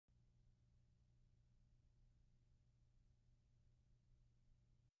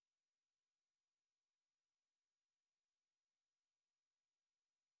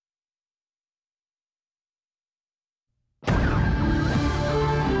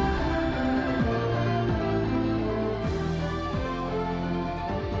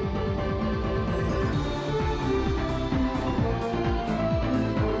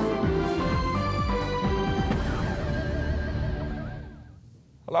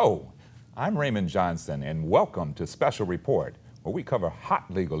Hello, I'm Raymond Johnson, and welcome to Special Report, where we cover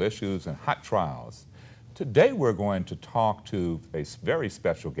hot legal issues and hot trials. Today we're going to talk to a very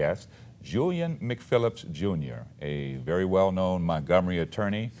special guest, Julian McPhillips Jr., a very well-known Montgomery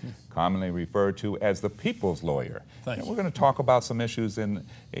attorney, commonly referred to as the people's lawyer. And we're going to talk about some issues in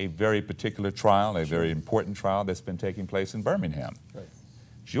a very particular trial, a very important trial that's been taking place in Birmingham. Right.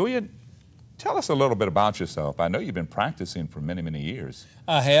 Julian, tell us a little bit about yourself. I know you've been practicing for many, many years.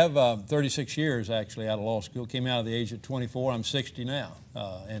 I have 36 years actually out of law school. Came out at the age of 24. I'm 60 now,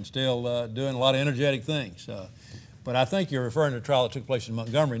 and still doing a lot of energetic things. But I think you're referring to a trial that took place in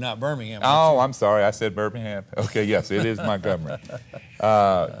Montgomery, not Birmingham. Oh, I'm sorry. I said Birmingham. Okay, yes, it is Montgomery.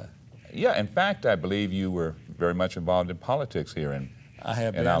 Yeah, in fact, I believe you were very much involved in politics here in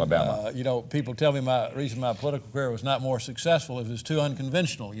Alabama. You know, people tell me my political career was not more successful if it was too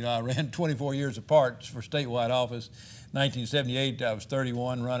unconventional. You know, I ran 24 years apart for statewide office. 1978, I was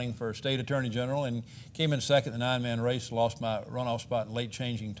 31 running for state attorney general and came in second in the 9-man race, lost my runoff spot in late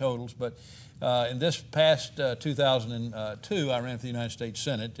changing totals. But in this past 2002, I ran for the United States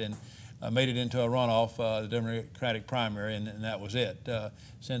Senate and made it into a runoff, the Democratic primary, and that was it.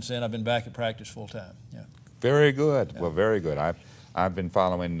 Since then, I've been back at practice full time. Yeah. Very good. Yeah. Well, very good. I've been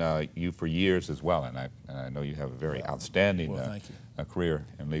following you for years as well, and I know you have a very outstanding career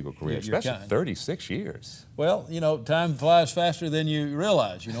and legal career, especially 36 years. Well, you know, time flies faster than you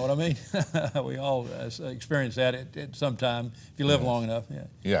realize, you know what I mean? We all experience that at some time, if you live long enough. Yeah.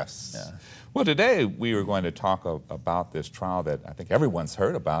 Yes. Yeah. Well, today we are going to talk about this trial that I think everyone's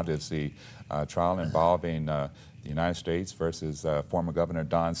heard about. It's the trial involving the United States versus former Governor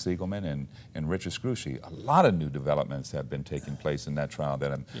Don Siegelman and Richard Scrushy. A lot of new developments have been taking place in that trial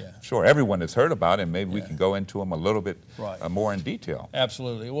that I'm sure everyone has heard about, and maybe we can go into them a little bit more in detail.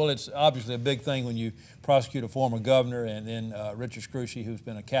 Absolutely. Well, it's obviously a big thing when you prosecute a former governor and then Richard Scrushy, who's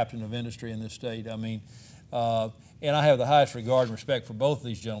been a captain of industry in this state. I mean, and I have the highest regard and respect for both of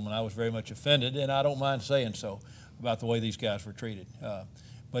these gentlemen. I was very much offended, and I don't mind saying so, about the way these guys were treated.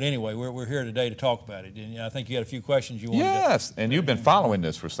 But anyway, we're here today to talk about it. And I think you had a few questions you wanted to... Yes, and you've been following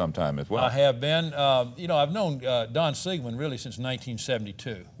this for some time as well. I have been. You know, I've known Don Siegelman really since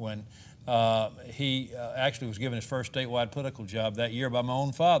 1972 when he actually was given his first statewide political job that year by my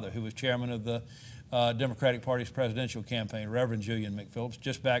own father, who was chairman of the Democratic Party's presidential campaign, Reverend Julian McPhillips,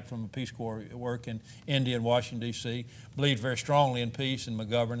 just back from a Peace Corps work in India and Washington, D.C., believed very strongly in peace and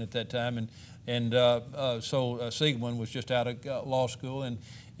McGovern at that time. And so Siegelman was just out of law school, and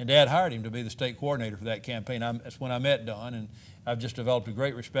Dad hired him to be the state coordinator for that campaign. That's when I met Don, and I've just developed a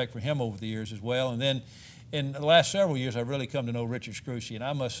great respect for him over the years as well. And then in the last several years, I've really come to know Richard Scrushy, and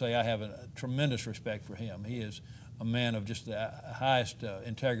I must say I have a tremendous respect for him. He is a man of just the highest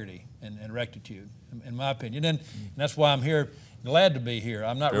integrity and rectitude, in my opinion. And that's why I'm here, glad to be here.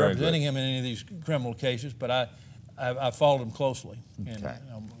 I'm not representing him in any of these criminal cases, but I followed him closely, and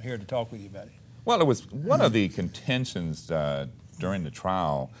I'm here to talk with you about it. Well, it was one of the contentions during the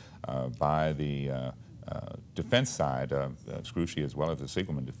trial by the defense side, Scrushy as well as the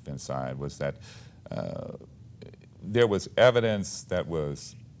Siegelman defense side, was that there was evidence that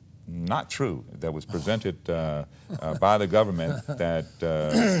was not true, that was presented by the government that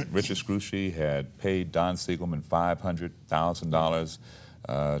Richard Scrushy had paid Don Siegelman $500,000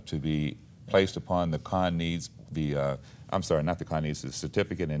 to be placed upon the Con Needs, I'm sorry, not the Con Needs, the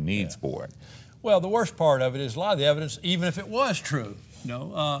Certificate and Needs Board. Well, the worst part of it is a lot of the evidence, even if it was true, you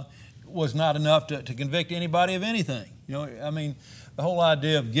know, was not enough to convict anybody of anything. You know, I mean, the whole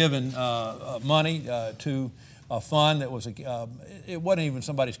idea of giving money to a fund that was, it wasn't even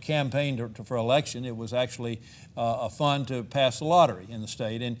somebody's campaign for election. It was actually a fund to pass the lottery in the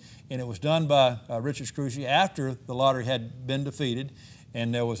state. And it was done by Richard Scrushy after the lottery had been defeated,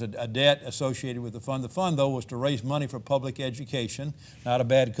 and there was a debt associated with the fund. The fund, though, was to raise money for public education, not a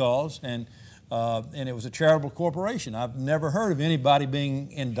bad cause, and it was a charitable corporation. I've never heard of anybody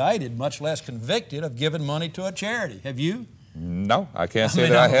being indicted, much less convicted, of giving money to a charity. Have you? No, I can't say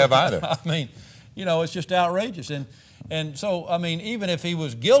that I have either. I mean, you know, it's just outrageous. And so, I mean, even if he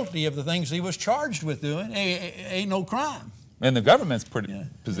was guilty of the things he was charged with doing, ain't no crime. And the government's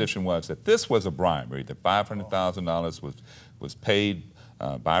position was that this was a bribery, that $500,000 was paid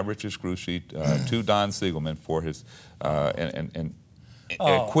by Richard Scrushy to Don Siegelman for his,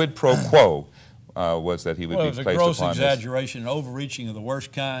 a quid pro quo was that he would be placed upon this. It was a gross exaggeration and overreaching of the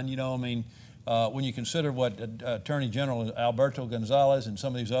worst kind. You know, I mean, when you consider what Attorney General Alberto Gonzales and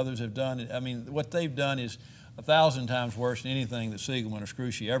some of these others have done, I mean, what they've done is 1,000 times worse than anything that Siegelman or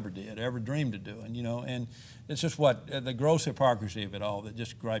Scrushy ever did, ever dreamed of doing, you know. And it's just the gross hypocrisy of it all that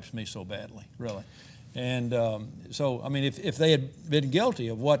just gripes me so badly, really. And so, I mean, if they had been guilty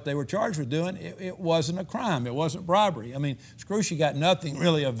of what they were charged with doing, it wasn't a crime. It wasn't bribery. I mean, Scrushy got nothing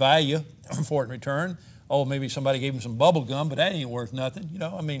really of value for it in return. Oh, maybe somebody gave him some bubble gum, but that ain't worth nothing. You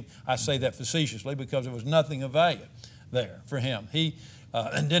know, I mean, I say that facetiously because there was nothing of value there for him. He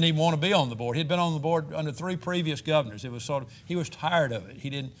didn't even want to be on the board. He'd been on the board under 3 previous governors. It was sort of, he was tired of it. He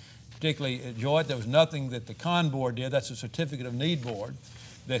didn't particularly enjoy it. There was nothing that the con board did. That's a certificate of need board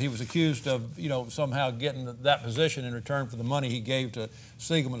that he was accused of, you know, somehow getting that position in return for the money he gave to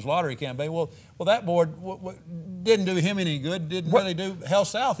Siegelman's lottery campaign. Well, that board didn't do him any good, didn't really do Health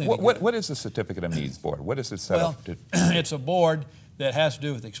South any good. What is the Certificate of Needs Board? What is it set up to? It's a board that has to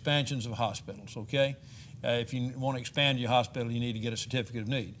do with expansions of hospitals, okay? If you want to expand your hospital, you need to get a certificate of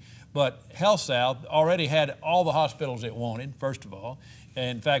need. But Health South already had all the hospitals it wanted, first of all.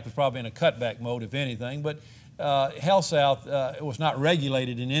 And in fact, was probably in a cutback mode, if anything. But Health South was not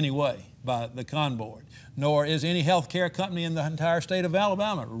regulated in any way by the con board, nor is any health care company in the entire state of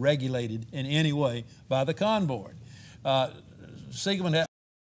Alabama regulated in any way by the con board. Siegelman